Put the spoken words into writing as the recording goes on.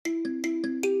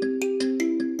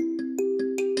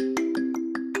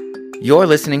You're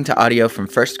listening to audio from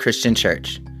First Christian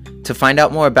Church. To find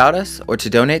out more about us or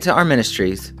to donate to our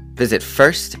ministries, visit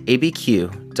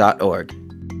firstabq.org.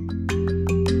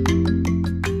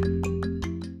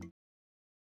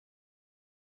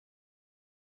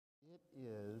 It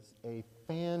is a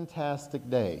fantastic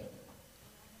day.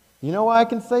 You know why I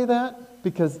can say that?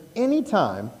 Because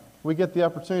anytime we get the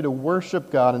opportunity to worship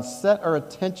God and set our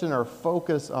attention, our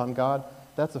focus on God,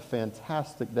 that's a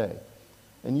fantastic day.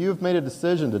 And you've made a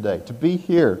decision today to be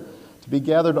here, to be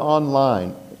gathered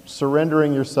online,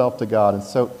 surrendering yourself to God. And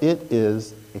so it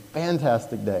is a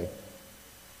fantastic day.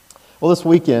 Well, this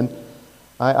weekend,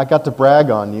 I got to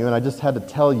brag on you, and I just had to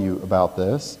tell you about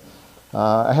this.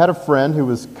 I had a friend who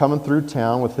was coming through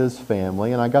town with his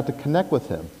family, and I got to connect with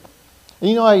him. And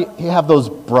you know, I have those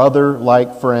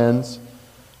brother-like friends.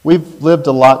 We've lived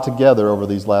a lot together over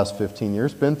these last 15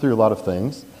 years, been through a lot of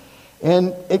things.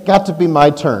 And it got to be my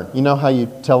turn. You know how you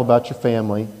tell about your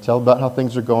family, tell about how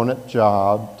things are going at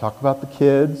job, talk about the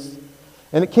kids.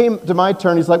 And it came to my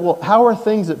turn. He's like, well, how are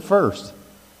things at First?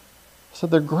 I said,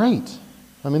 they're great.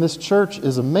 I mean, this church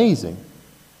is amazing.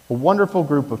 A wonderful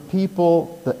group of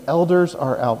people. The elders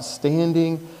are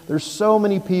outstanding. There's so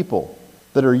many people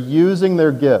that are using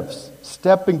their gifts,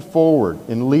 stepping forward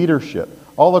in leadership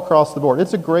all across the board.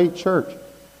 It's a great church.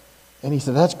 And he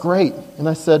said, that's great. And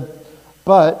I said,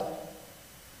 but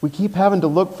we keep having to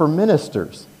look for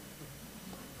ministers.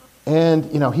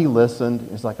 And, you know, he listened.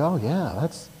 He's like, oh, yeah,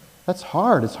 that's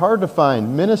hard. It's hard to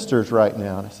find ministers right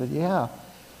now. And I said, yeah.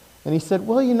 And he said,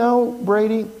 well, you know,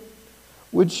 Brady,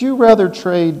 would you rather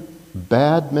trade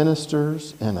bad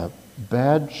ministers and a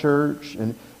bad church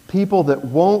and people that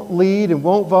won't lead and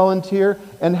won't volunteer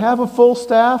and have a full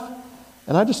staff?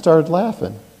 And I just started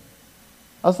laughing.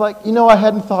 I was like, you know, I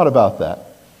hadn't thought about that.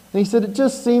 And he said, it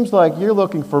just seems like you're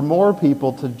looking for more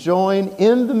people to join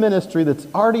in the ministry that's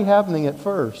already happening at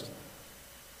First.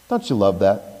 Don't you love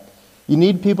that? You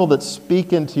need people that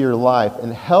speak into your life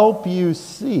and help you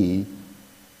see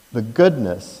the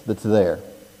goodness that's there.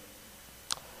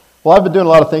 Well, I've been doing a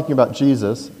lot of thinking about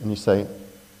Jesus, and you say,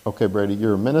 okay, Brady,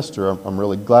 you're a minister. I'm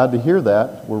really glad to hear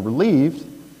that. We're relieved.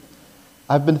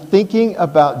 I've been thinking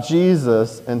about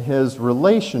Jesus and his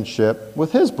relationship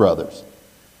with his brothers.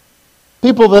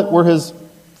 People that were his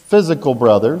physical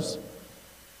brothers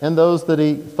and those that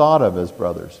he thought of as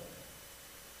brothers.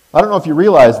 I don't know if you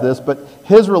realize this, but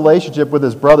his relationship with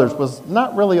his brothers was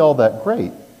not really all that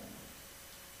great.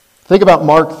 Think about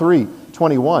Mark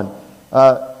 3:21.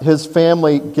 His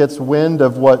family gets wind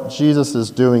of what Jesus is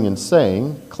doing and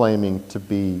saying, claiming to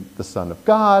be the Son of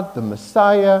God, the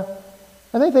Messiah,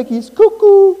 and they think he's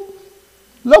cuckoo,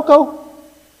 loco.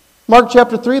 Mark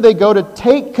chapter 3, they go to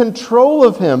take control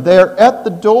of him. They are at the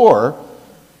door,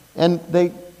 and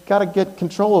they got to get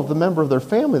control of the member of their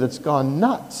family that's gone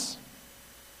nuts.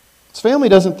 His family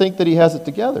doesn't think that he has it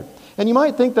together. And you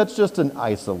might think that's just an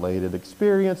isolated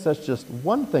experience. That's just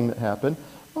one thing that happened.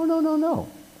 Oh, no.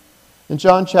 In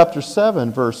John chapter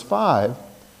 7, verse 5,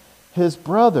 his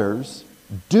brothers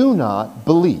do not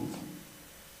believe.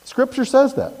 Scripture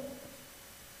says that.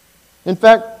 In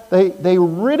fact, they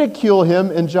ridicule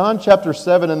him in John chapter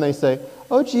 7, and they say,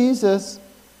 oh, Jesus,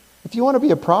 if you want to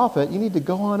be a prophet, you need to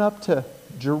go on up to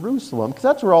Jerusalem, because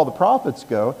that's where all the prophets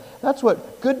go. That's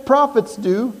what good prophets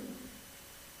do.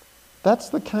 That's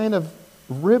the kind of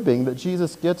ribbing that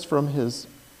Jesus gets from his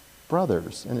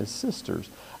brothers and his sisters.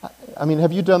 I mean,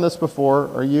 have you done this before?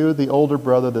 Are you the older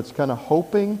brother that's kind of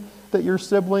hoping that your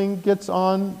sibling gets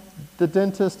on the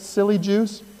dentist's silly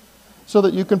juice so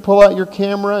that you can pull out your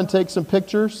camera and take some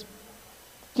pictures?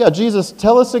 Yeah, Jesus,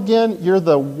 tell us again, you're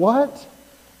the what?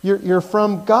 You're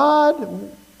from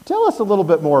God? Tell us a little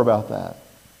bit more about that.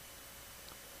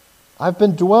 I've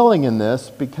been dwelling in this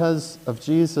because of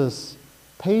Jesus'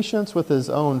 patience with his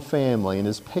own family and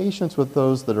his patience with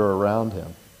those that are around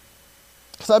him.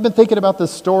 Because I've been thinking about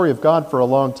this story of God for a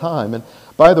long time. And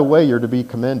by the way, you're to be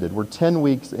commended. We're 10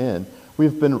 weeks in.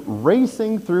 We've been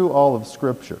racing through all of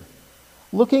Scripture,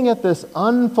 looking at this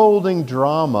unfolding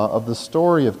drama of the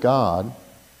story of God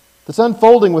that's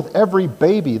unfolding with every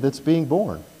baby that's being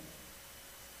born.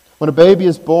 When a baby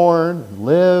is born,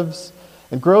 lives,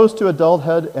 and grows to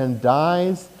adulthood and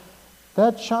dies,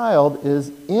 that child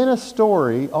is in a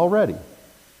story already.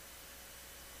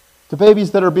 The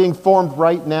babies that are being formed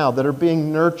right now, that are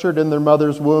being nurtured in their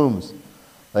mother's wombs,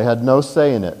 they had no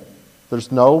say in it.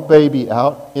 There's no baby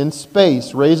out in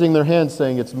space raising their hand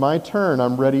saying, it's my turn,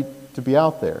 I'm ready to be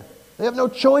out there. They have no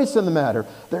choice in the matter.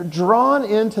 They're drawn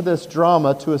into this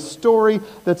drama, to a story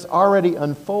that's already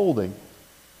unfolding.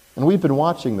 And we've been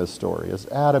watching this story as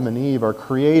Adam and Eve are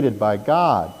created by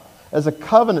God. as a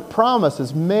covenant promise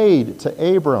is made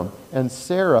to Abram and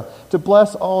Sarah to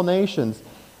bless all nations.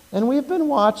 And we've been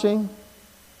watching,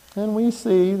 and we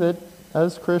see that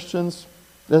as Christians,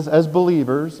 as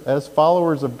believers, as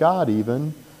followers of God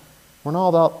even, we're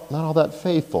not all that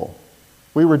faithful.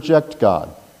 We reject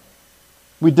God.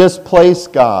 We displace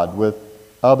God with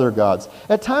other gods.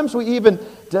 At times we even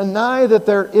deny that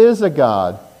there is a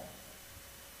God.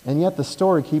 And yet the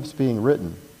story keeps being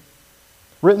written.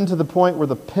 Written to the point where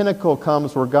the pinnacle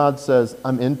comes where God says,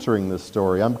 I'm entering this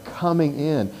story. I'm coming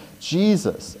in.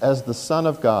 Jesus as the Son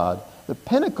of God. The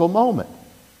pinnacle moment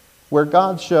where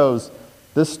God shows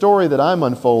this story that I'm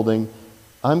unfolding,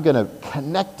 I'm going to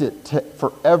connect it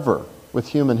forever with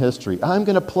human history. I'm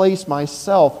going to place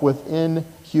myself within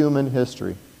human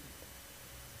history.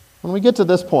 When we get to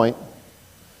this point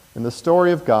in the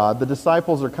story of God, the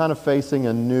disciples are kind of facing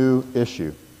a new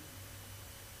issue.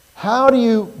 How do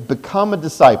you become a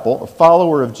disciple, a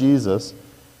follower of Jesus,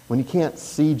 when you can't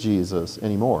see Jesus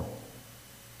anymore?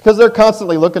 Because they're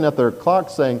constantly looking at their clock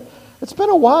saying, it's been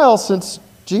a while since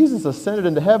Jesus ascended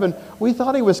into heaven. We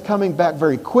thought he was coming back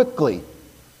very quickly.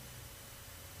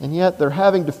 And yet they're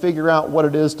having to figure out what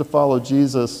it is to follow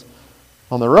Jesus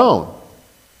on their own,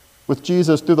 with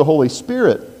Jesus through the Holy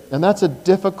Spirit. And that's a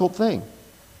difficult thing.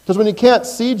 Because when you can't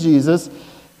see Jesus,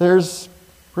 there's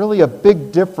really a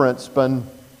big difference between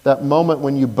that moment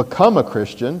when you become a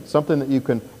Christian, something that you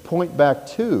can point back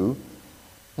to,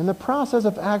 and the process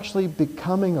of actually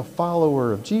becoming a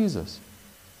follower of Jesus,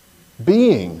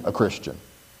 being a Christian.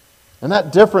 And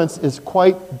that difference is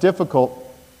quite difficult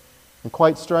and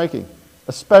quite striking,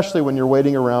 especially when you're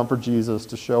waiting around for Jesus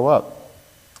to show up.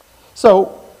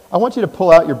 So, I want you to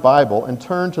pull out your Bible and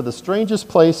turn to the strangest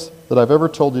place that I've ever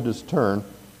told you to turn,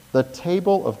 the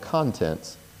table of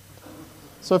contents.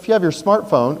 So if you have your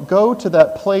smartphone, go to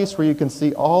that place where you can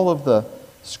see all of the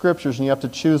scriptures and you have to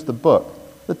choose the book.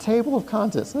 The table of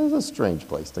contents. This is a strange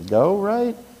place to go,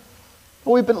 right?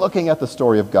 Well, we've been looking at the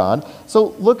story of God. So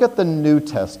look at the New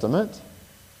Testament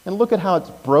and look at how it's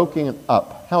broken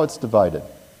up, how it's divided.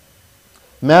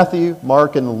 Matthew,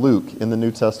 Mark, and Luke in the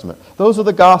New Testament. Those are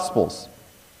the Gospels,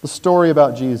 the story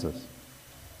about Jesus.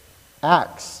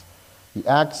 Acts, the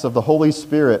acts of the Holy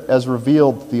Spirit as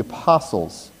revealed to the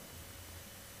apostles.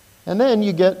 And then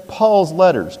you get Paul's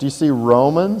letters. Do you see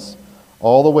Romans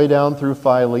all the way down through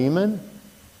Philemon?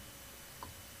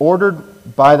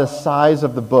 Ordered by the size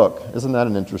of the book. Isn't that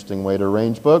an interesting way to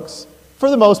arrange books?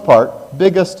 For the most part,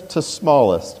 biggest to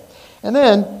smallest. And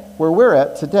then, where we're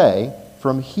at today,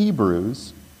 from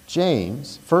Hebrews,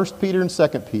 James, 1 Peter and 2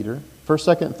 Peter,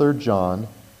 1st, 2nd, and 3rd John,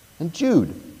 and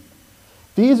Jude.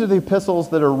 These are the epistles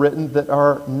that are written that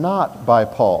are not by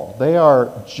Paul. They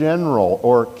are general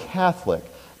or Catholic.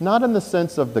 Not in the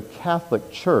sense of the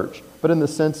Catholic Church, but in the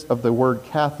sense of the word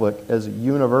Catholic as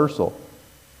universal.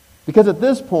 Because at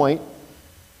this point,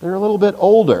 they're a little bit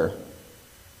older.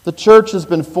 The church has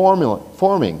been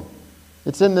forming.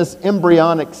 It's in this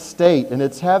embryonic state, and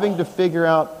it's having to figure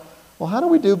out, well, how do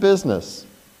we do business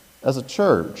as a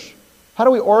church? How do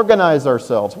we organize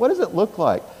ourselves? What does it look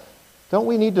like? Don't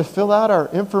we need to fill out our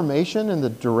information in the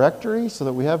directory so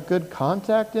that we have good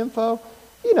contact info?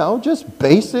 You know, just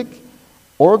basic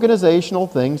organizational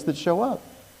things that show up.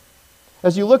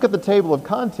 As you look at the table of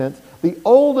contents, the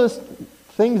oldest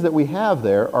things that we have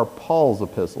there are Paul's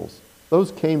epistles.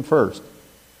 Those came first.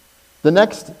 The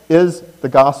next is the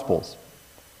Gospels.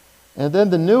 And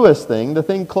then the newest thing, the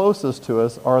thing closest to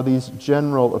us, are these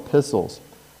general epistles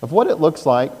of what it looks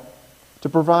like to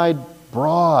provide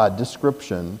broad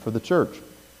description for the church.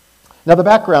 Now, the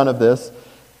background of this,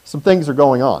 some things are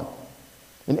going on.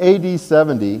 In AD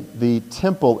 70, the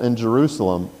temple in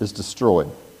Jerusalem is destroyed.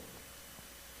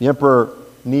 The Emperor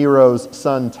Nero's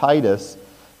son Titus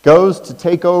goes to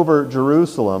take over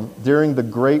Jerusalem during the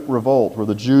Great Revolt, where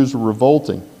the Jews were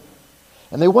revolting.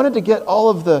 And they wanted to get all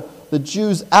of the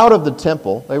Jews out of the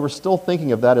temple. They were still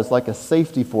thinking of that as like a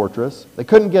safety fortress. They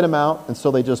couldn't get them out, and so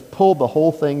they just pulled the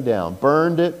whole thing down,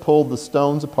 burned it, pulled the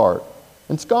stones apart,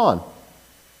 and it's gone.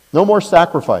 No more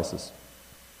sacrifices.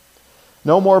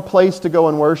 No more place to go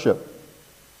and worship.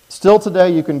 Still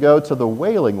today you can go to the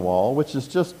Wailing Wall, which is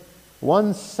just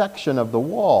one section of the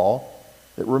wall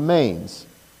that remains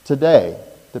today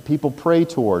that people pray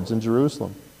towards in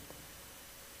Jerusalem.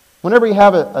 Whenever you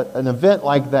have an event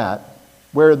like that,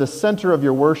 where the center of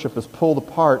your worship is pulled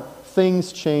apart,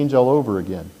 things change all over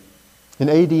again. In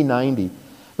AD 90,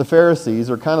 the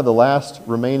Pharisees are kind of the last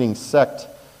remaining sect,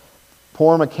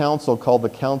 form a council called the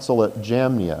Council at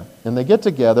Jamnia. And they get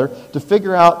together to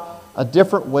figure out a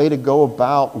different way to go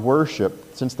about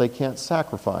worship since they can't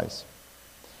sacrifice.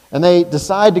 And they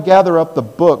decide to gather up the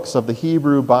books of the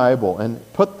Hebrew Bible and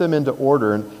put them into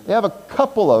order. And they have a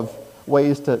couple of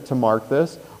ways to mark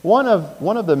this. One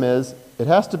of them is it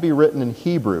has to be written in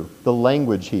Hebrew, the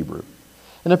language Hebrew.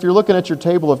 And if you're looking at your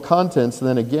table of contents,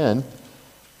 then again,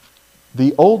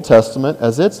 the Old Testament,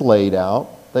 as it's laid out,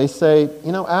 they say,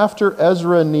 after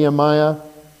Ezra and Nehemiah,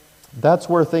 that's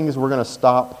where things were going to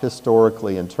stop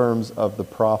historically in terms of the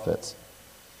prophets.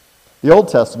 The Old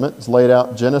Testament is laid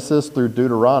out Genesis through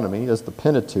Deuteronomy as the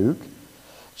Pentateuch,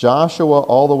 Joshua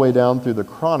all the way down through the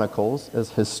Chronicles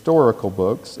as historical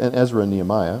books, and Ezra and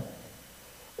Nehemiah.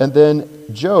 And then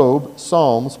Job,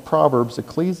 Psalms, Proverbs,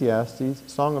 Ecclesiastes,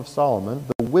 Song of Solomon,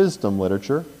 the wisdom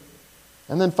literature.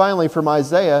 And then finally from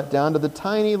Isaiah down to the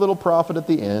tiny little prophet at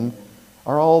the end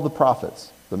are all the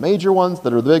prophets. The major ones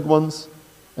that are the big ones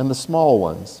and the small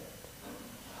ones.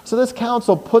 So this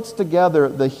council puts together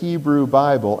the Hebrew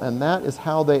Bible, and that is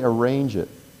how they arrange it.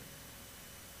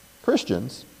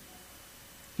 Christians,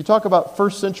 if you talk about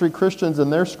first century Christians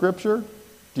and their scripture,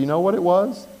 do you know what it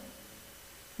was?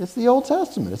 It's the Old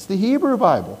Testament. It's the Hebrew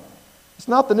Bible. It's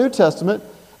not the New Testament.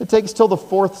 It takes till the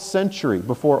 4th century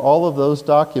before all of those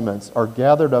documents are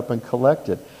gathered up and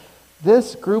collected.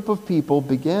 This group of people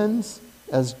begins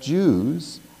as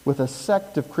Jews with a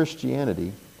sect of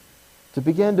Christianity to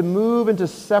begin to move into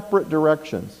separate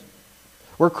directions,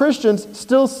 where Christians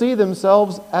still see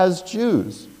themselves as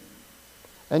Jews.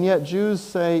 And yet Jews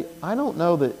say, I don't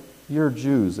know that you're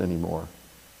Jews anymore.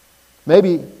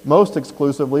 Maybe most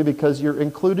exclusively because you're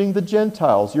including the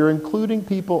Gentiles. You're including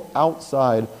people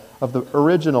outside of the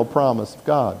original promise of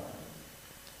God.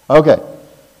 Okay,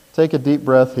 take a deep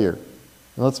breath here.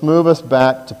 And let's move us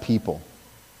back to people.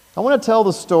 I want to tell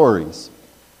the stories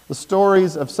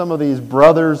of some of these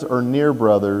brothers or near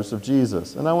brothers of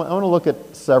Jesus. And I want to look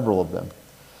at several of them.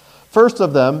 First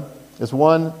of them is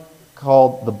one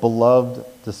called the beloved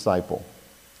disciple,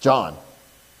 John.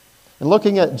 And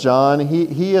looking at John,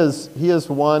 he is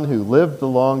one who lived the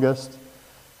longest.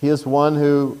 He is one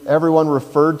who everyone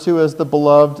referred to as the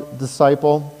beloved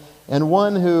disciple, and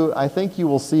one who I think you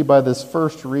will see by this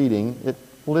first reading, it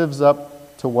lives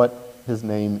up to what his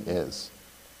name is.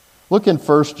 Look in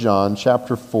 1 John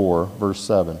chapter 4, verse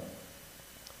 7.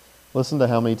 Listen to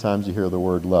how many times you hear the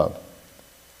word love.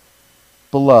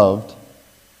 Beloved,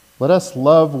 let us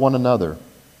love one another,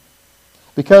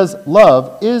 because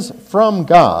love is from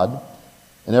God,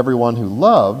 and everyone who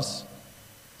loves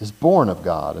is born of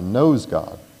God and knows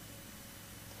God.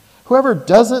 Whoever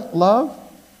doesn't love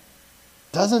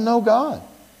doesn't know God,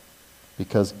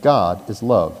 because God is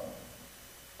love.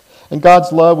 And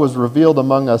God's love was revealed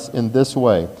among us in this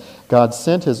way. God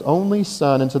sent His only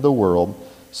Son into the world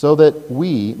so that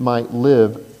we might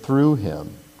live through Him.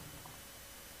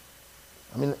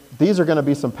 I mean, these are going to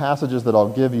be some passages that I'll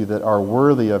give you that are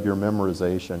worthy of your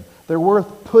memorization. They're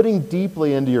worth putting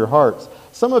deeply into your hearts.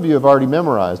 Some of you have already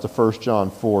memorized 1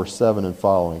 John 4, 7 and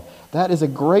following. That is a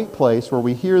great place where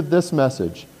we hear this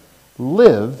message: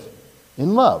 live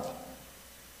in love.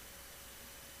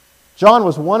 John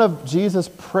was one of Jesus'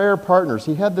 prayer partners.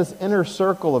 He had this inner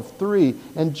circle of 3,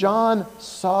 and John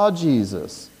saw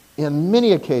Jesus in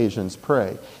many occasions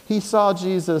pray. He saw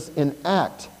Jesus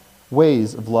enact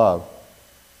ways of love.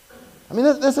 I mean,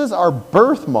 this is our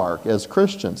birthmark as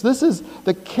Christians. This is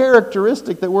the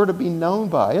characteristic that we're to be known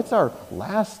by. It's our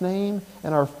last name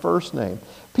and our first name.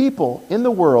 People in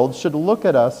the world should look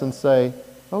at us and say,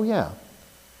 oh yeah,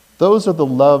 those are the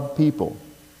love people.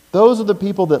 Those are the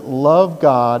people that love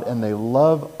God and they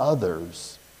love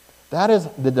others. That is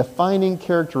the defining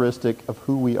characteristic of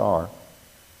who we are.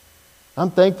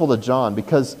 I'm thankful to John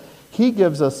because he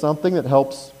gives us something that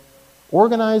helps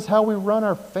organize how we run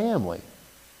our family,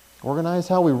 organize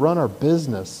how we run our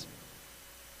business,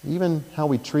 even how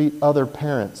we treat other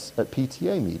parents at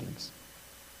PTA meetings.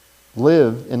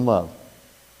 Live in love.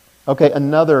 Okay,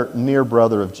 another near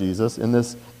brother of Jesus in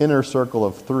this inner circle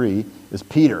of 3 is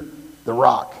Peter, the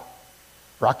Rocky.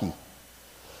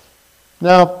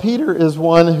 Now, Peter is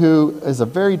one who is a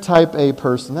very type A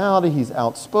personality. He's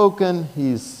outspoken.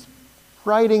 He's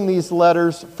writing these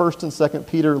letters, 1st and 2nd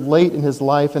Peter, late in his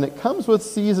life, and it comes with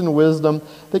seasoned wisdom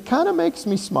that kind of makes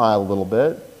me smile a little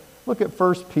bit. Look at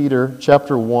 1 Peter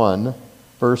chapter 1,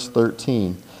 verse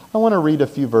 13. I want to read a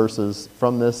few verses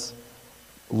from this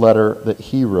letter that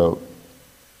he wrote.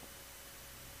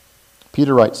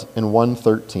 Peter writes in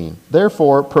 1:13,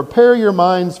 "Therefore, prepare your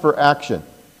minds for action."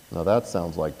 Now that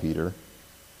sounds like Peter.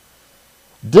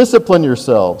 "Discipline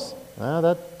yourselves."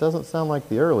 That doesn't sound like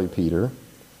the early Peter.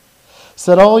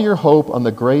 "Set all your hope on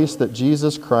the grace that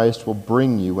Jesus Christ will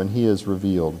bring you when He is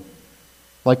revealed.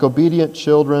 Like obedient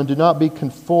children, do not be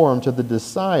conformed to the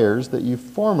desires that you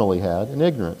formerly had in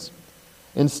ignorance.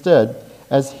 Instead,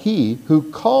 as He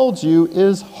who called you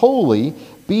is holy,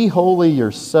 be holy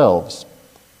yourselves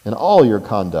in all your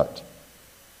conduct.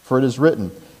 For it is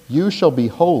written, you shall be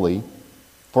holy,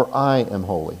 for I am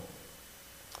holy.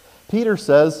 Peter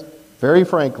says, very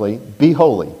frankly, be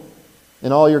holy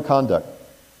in all your conduct.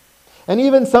 And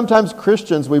even sometimes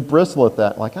Christians, we bristle at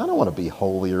that, like, I don't want to be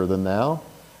holier than thou.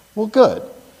 Well, good,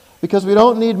 because we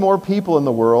don't need more people in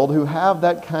the world who have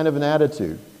that kind of an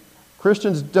attitude.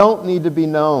 Christians don't need to be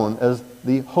known as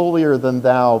the holier than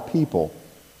thou people,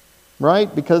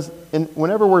 right? Because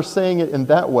whenever we're saying it in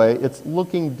that way, it's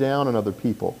looking down on other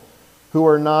people who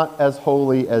are not as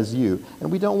holy as you.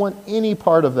 And we don't want any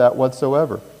part of that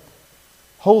whatsoever.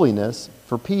 Holiness,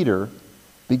 for Peter,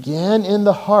 began in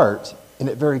the heart, and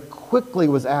it very quickly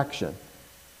was action.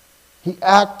 He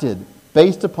acted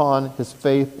based upon his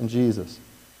faith in Jesus.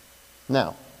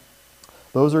 Now,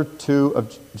 those are two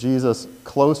of Jesus'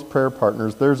 close prayer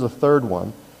partners. There's a third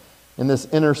one in this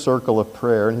inner circle of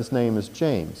prayer, and his name is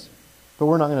James. But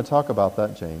we're not going to talk about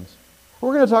that James.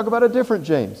 We're going to talk about a different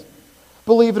James.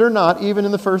 Believe it or not, even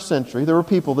in the first century, there were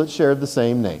people that shared the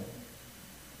same name.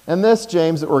 And this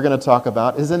James that we're going to talk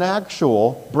about is an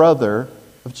actual brother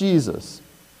of Jesus.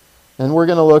 And we're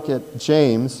going to look at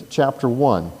James chapter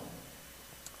 1.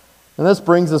 And this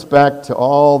brings us back to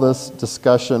all this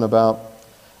discussion about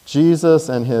Jesus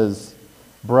and his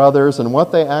brothers and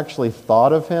what they actually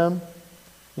thought of him.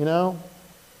 You know?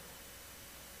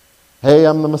 Hey,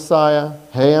 I'm the Messiah.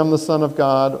 Hey, I'm the Son of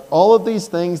God. All of these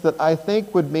things that I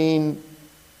think would mean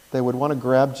they would want to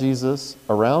grab Jesus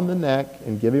around the neck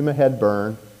and give him a head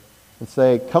burn and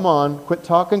say, come on, quit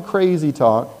talking crazy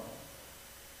talk.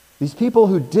 These people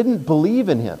who didn't believe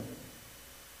in him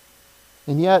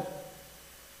and yet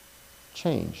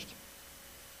changed.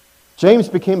 James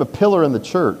became a pillar in the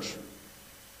church,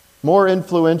 more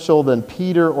influential than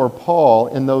Peter or Paul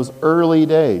in those early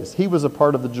days. He was a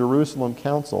part of the Jerusalem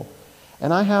Council.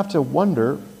 And I have to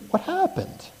wonder, what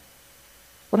happened?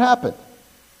 What happened?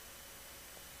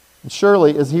 And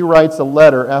surely, as he writes a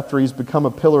letter after he's become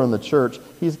a pillar in the church,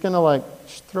 he's going to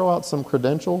throw out some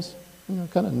credentials,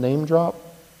 kind of name drop.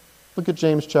 Look at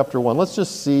James chapter 1. Let's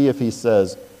just see if he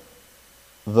says,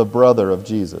 the brother of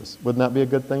Jesus. Wouldn't that be a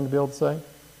good thing to be able to say?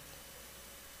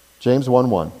 James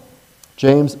 1:1.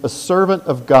 James, a servant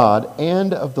of God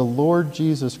and of the Lord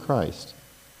Jesus Christ.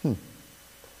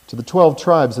 To the 12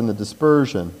 tribes in the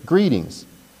dispersion, greetings.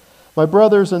 My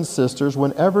brothers and sisters,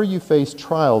 whenever you face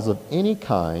trials of any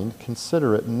kind,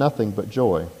 consider it nothing but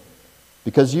joy,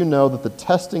 because you know that the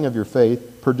testing of your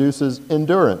faith produces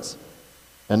endurance.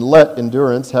 And let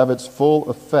endurance have its full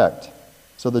effect,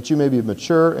 so that you may be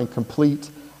mature and complete,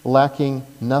 lacking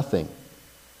nothing.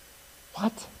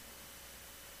 What?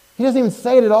 He doesn't even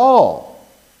say it at all.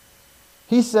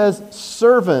 He says,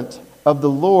 servant of the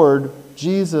Lord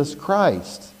Jesus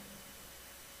Christ.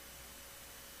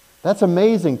 That's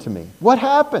amazing to me. What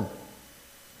happened?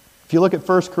 If you look at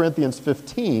 1 Corinthians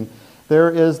 15,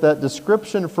 there is that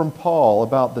description from Paul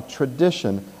about the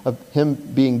tradition of him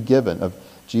being given, of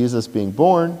Jesus being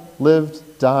born, lived,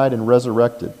 died, and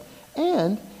resurrected.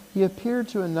 And he appeared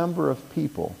to a number of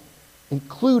people,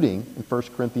 including, in 1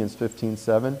 Corinthians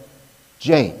 15:7,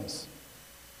 James.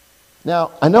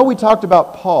 Now, I know we talked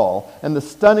about Paul and the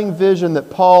stunning vision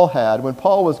that Paul had when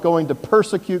Paul was going to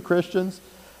persecute Christians,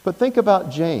 but think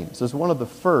about James as one of the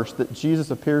first that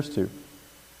Jesus appears to.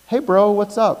 Hey, bro,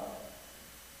 what's up?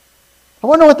 I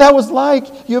wonder what that was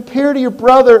like. You appear to your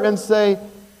brother and say,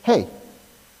 hey,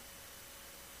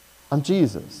 I'm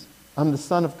Jesus. I'm the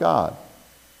Son of God.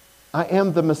 I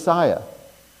am the Messiah.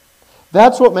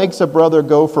 That's what makes a brother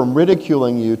go from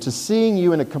ridiculing you to seeing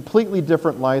you in a completely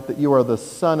different light, that you are the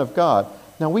Son of God.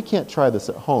 Now, we can't try this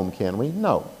at home, can we?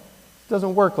 No. It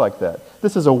doesn't work like that.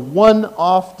 This is a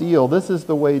one-off deal. This is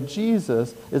the way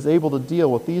Jesus is able to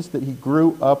deal with these that he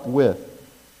grew up with.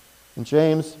 And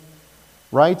James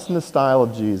writes in the style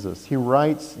of Jesus. He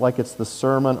writes like it's the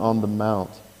Sermon on the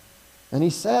Mount. And he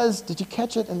says, did you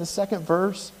catch it in the second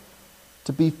verse?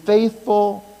 To be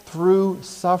faithful through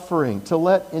suffering, to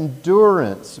let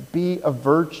endurance be a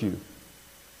virtue.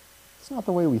 It's not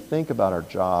the way we think about our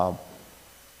job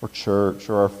or church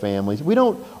or our families. We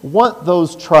don't want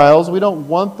those trials. We don't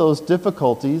want those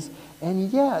difficulties.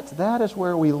 And yet, that is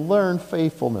where we learn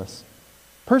faithfulness.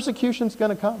 Persecution's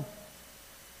going to come.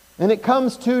 And it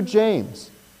comes to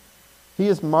James. He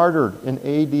is martyred in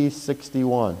AD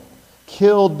 61.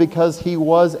 Killed because he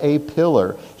was a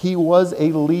pillar. He was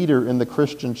a leader in the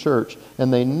Christian church.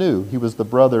 And they knew he was the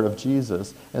brother of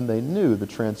Jesus. And they knew the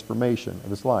transformation of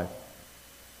his life.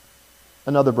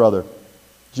 Another brother,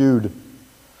 Jude.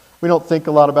 We don't think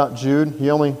a lot about Jude. He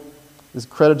only is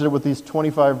credited with these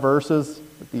 25 verses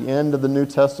at the end of the New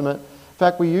Testament. In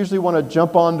fact, we usually want to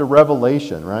jump on to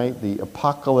Revelation, right? The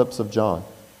apocalypse of John,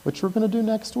 which we're going to do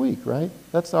next week, right?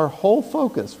 That's our whole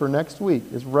focus for next week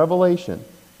is Revelation,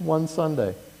 one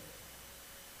Sunday.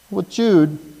 With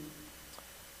Jude,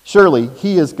 surely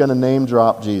he is going to name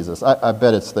drop Jesus. I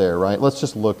bet it's there, right? Let's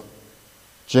just look.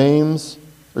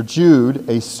 Jude,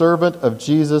 a servant of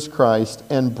Jesus Christ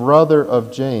and brother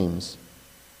of James.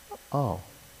 Oh.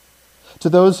 To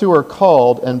those who are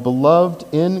called and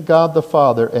beloved in God the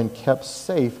Father and kept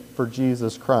safe for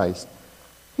Jesus Christ.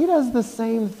 He does the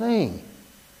same thing.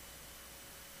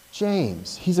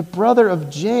 James. He's a brother of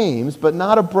James, but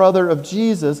not a brother of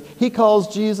Jesus. He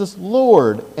calls Jesus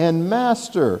Lord and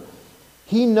Master.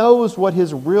 He knows what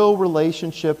his real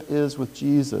relationship is with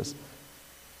Jesus,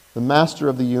 the Master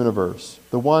of the universe,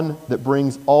 the one that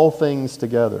brings all things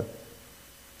together.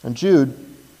 And Jude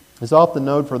is often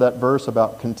known for that verse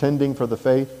about contending for the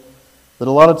faith, that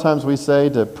a lot of times we say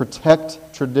to protect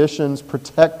traditions,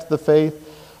 protect the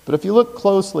faith. But if you look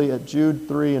closely at Jude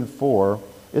 3 and 4,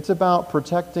 it's about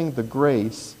protecting the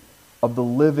grace of the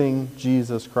living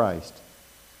Jesus Christ.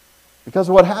 Because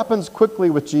what happens quickly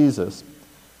with Jesus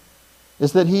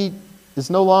is that he is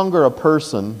no longer a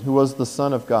person who was the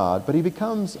Son of God, but he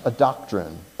becomes a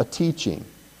doctrine, a teaching,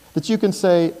 that you can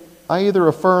say, I either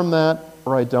affirm that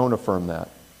or I don't affirm that.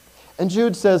 And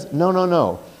Jude says,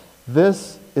 no.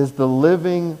 This is the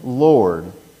living Lord,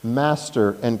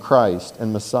 Master, and Christ,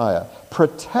 and Messiah.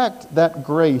 Protect that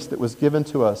grace that was given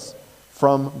to us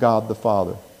from God the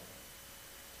Father.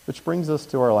 Which brings us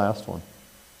to our last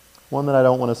one that I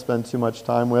don't want to spend too much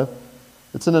time with.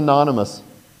 It's an anonymous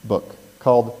book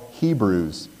called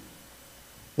Hebrews.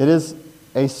 It is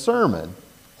a sermon.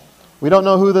 We don't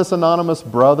know who this anonymous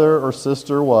brother or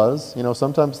sister was. You know,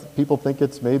 sometimes people think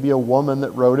it's maybe a woman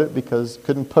that wrote it because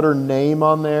couldn't put her name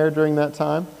on there during that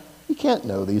time. You can't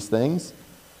know these things.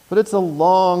 But it's a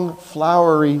long,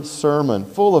 flowery sermon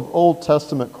full of Old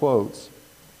Testament quotes.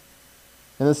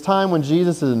 In this time when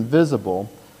Jesus is invisible,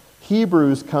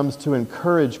 Hebrews comes to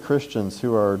encourage Christians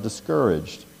who are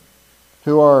discouraged,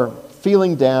 who are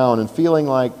feeling down and feeling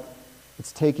like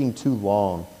it's taking too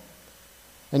long.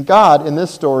 And God, in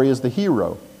this story, is the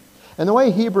hero. And the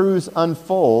way Hebrews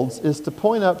unfolds is to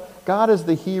point up God as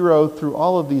the hero through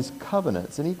all of these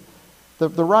covenants. And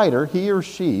the writer, he or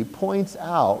she, points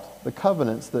out the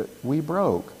covenants that we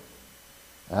broke.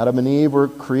 Adam and Eve were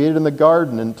created in the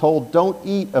garden and told, don't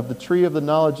eat of the tree of the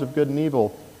knowledge of good and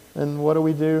evil. And what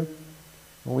do?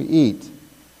 Well, we eat.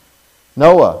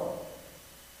 Noah,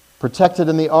 protected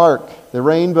in the ark, the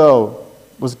rainbow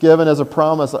was given as a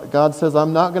promise. God says,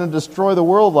 I'm not going to destroy the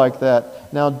world like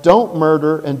that. Now don't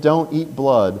murder and don't eat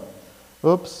blood.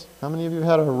 Oops, how many of you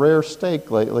had a rare steak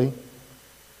lately?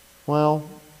 Well,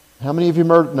 how many of you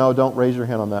murdered? No, don't raise your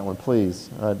hand on that one, please.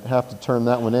 I'd have to turn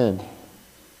that one in.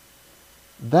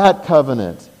 That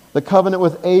covenant, the covenant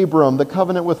with Abram, the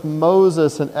covenant with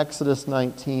Moses in Exodus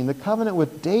 19, the covenant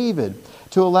with David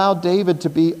to allow David to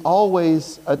be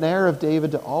always, an heir of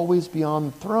David to always be on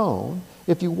the throne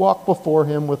if you walk before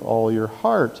him with all your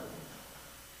heart.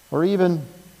 Or even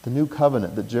the new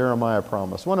covenant that Jeremiah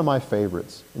promised, one of my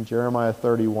favorites in Jeremiah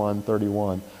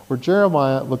 31:31, where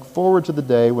Jeremiah looked forward to the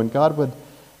day when God would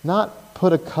not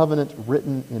put a covenant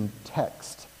written in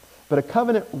text, but a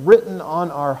covenant written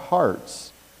on our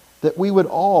hearts, that we would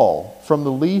all, from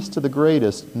the least to the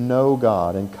greatest, know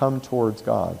God and come towards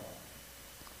God.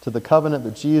 To the covenant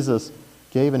that Jesus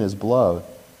gave in his blood,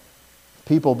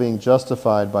 people being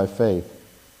justified by faith.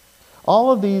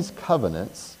 All of these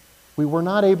covenants we were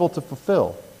not able to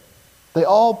fulfill. They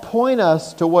all point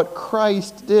us to what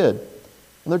Christ did.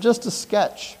 And they're just a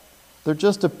sketch. They're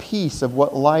just a piece of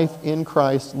what life in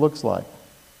Christ looks like.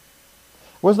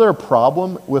 Was there a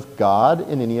problem with God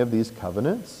in any of these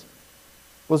covenants?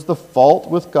 Was the fault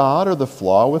with God or the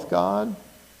flaw with God?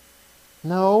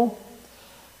 No.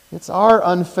 It's our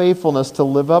unfaithfulness to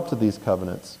live up to these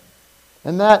covenants.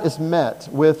 And that is met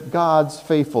with God's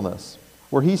faithfulness,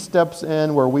 where he steps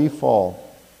in where we fall.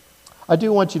 I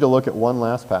do want you to look at one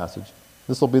last passage.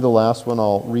 This will be the last one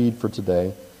I'll read for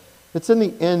today. It's in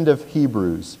the end of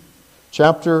Hebrews,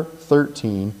 chapter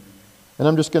 13, and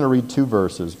I'm just going to read two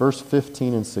verses, verse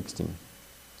 15 and 16.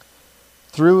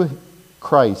 Through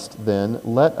Christ, then,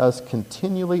 let us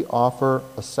continually offer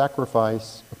a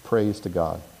sacrifice of praise to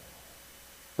God.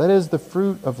 That is the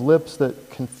fruit of lips that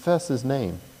confess his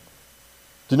name.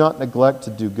 Do not neglect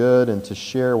to do good and to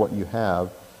share what you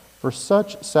have, for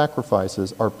such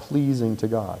sacrifices are pleasing to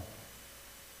God.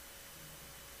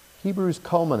 Hebrews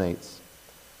culminates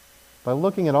by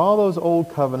looking at all those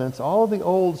old covenants, all of the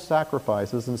old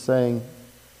sacrifices, and saying,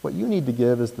 what you need to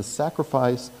give is the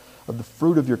sacrifice of the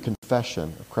fruit of your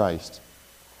confession of Christ.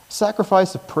 A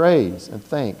sacrifice of praise and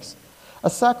thanks. A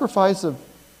sacrifice of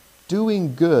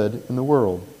doing good in the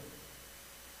world.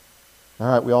 All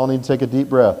right, we all need to take a deep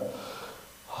breath.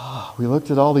 We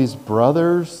looked at all these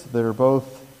brothers that are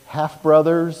both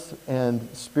half-brothers and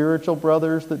spiritual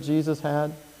brothers that Jesus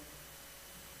had.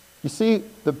 You see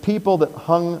the people that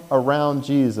hung around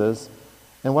Jesus,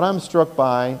 and what I'm struck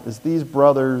by is these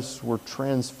brothers were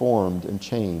transformed and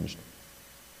changed.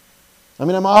 I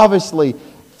mean, I'm obviously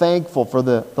thankful for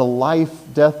the life,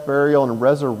 death, burial, and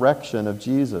resurrection of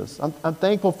Jesus. I'm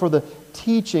thankful for the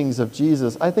teachings of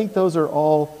Jesus. I think those are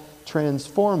all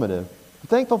transformative. I'm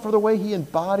thankful for the way he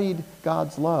embodied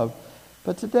God's love.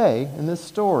 But today, in this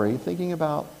story, thinking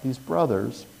about these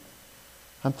brothers,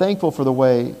 I'm thankful for the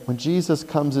way when Jesus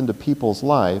comes into people's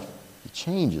life, he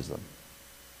changes them,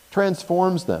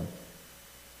 transforms them,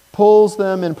 pulls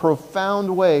them in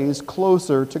profound ways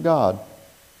closer to God,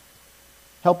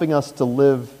 helping us to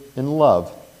live in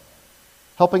love,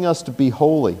 helping us to be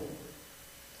holy.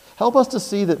 Help us to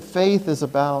see that faith is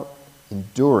about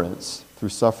endurance through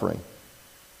suffering,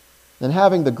 and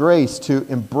having the grace to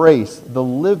embrace the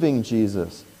living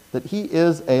Jesus, that he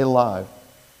is alive.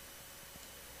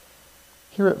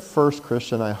 Here at First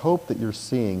Christian, I hope that you're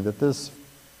seeing that this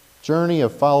journey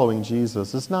of following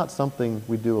Jesus is not something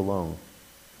we do alone.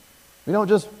 We don't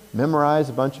just memorize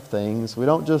a bunch of things. We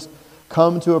don't just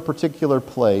come to a particular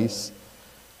place.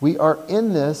 We are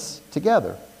in this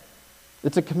together.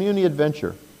 It's a community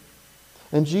adventure.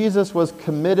 And Jesus was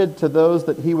committed to those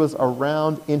that he was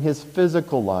around in his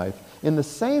physical life in the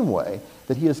same way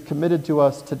that he is committed to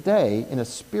us today in a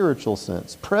spiritual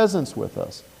sense, presence with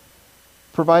us,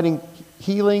 providing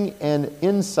healing and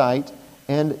insight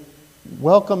and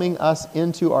welcoming us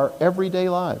into our everyday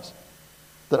lives.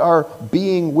 That our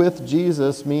being with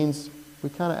Jesus means we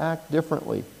kind of act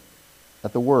differently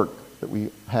at the work that we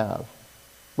have.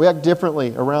 We act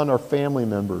differently around our family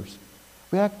members.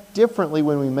 We act differently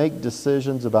when we make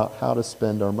decisions about how to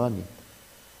spend our money.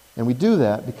 And we do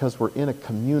that because we're in a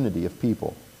community of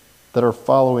people that are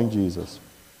following Jesus.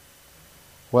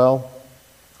 Well,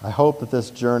 I hope that this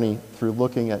journey through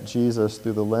looking at Jesus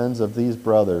through the lens of these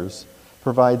brothers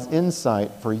provides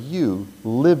insight for you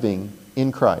living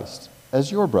in Christ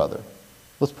as your brother.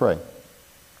 Let's pray.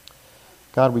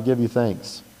 God, we give you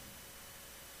thanks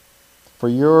for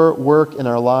your work in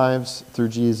our lives through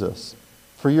Jesus,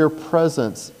 for your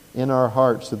presence in our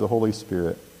hearts through the Holy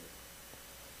Spirit.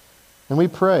 And we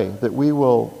pray that we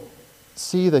will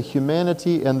see the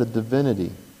humanity and the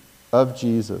divinity of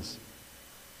Jesus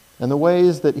and the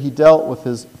ways that he dealt with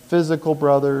his physical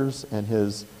brothers and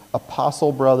his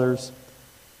apostle brothers,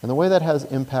 and the way that has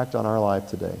impact on our life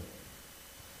today.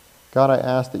 God, I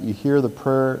ask that you hear the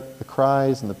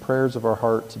cries and the prayers of our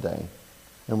heart today.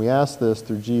 And we ask this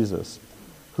through Jesus,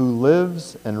 who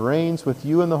lives and reigns with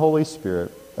you in the Holy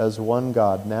Spirit as one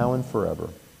God now and forever.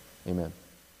 Amen.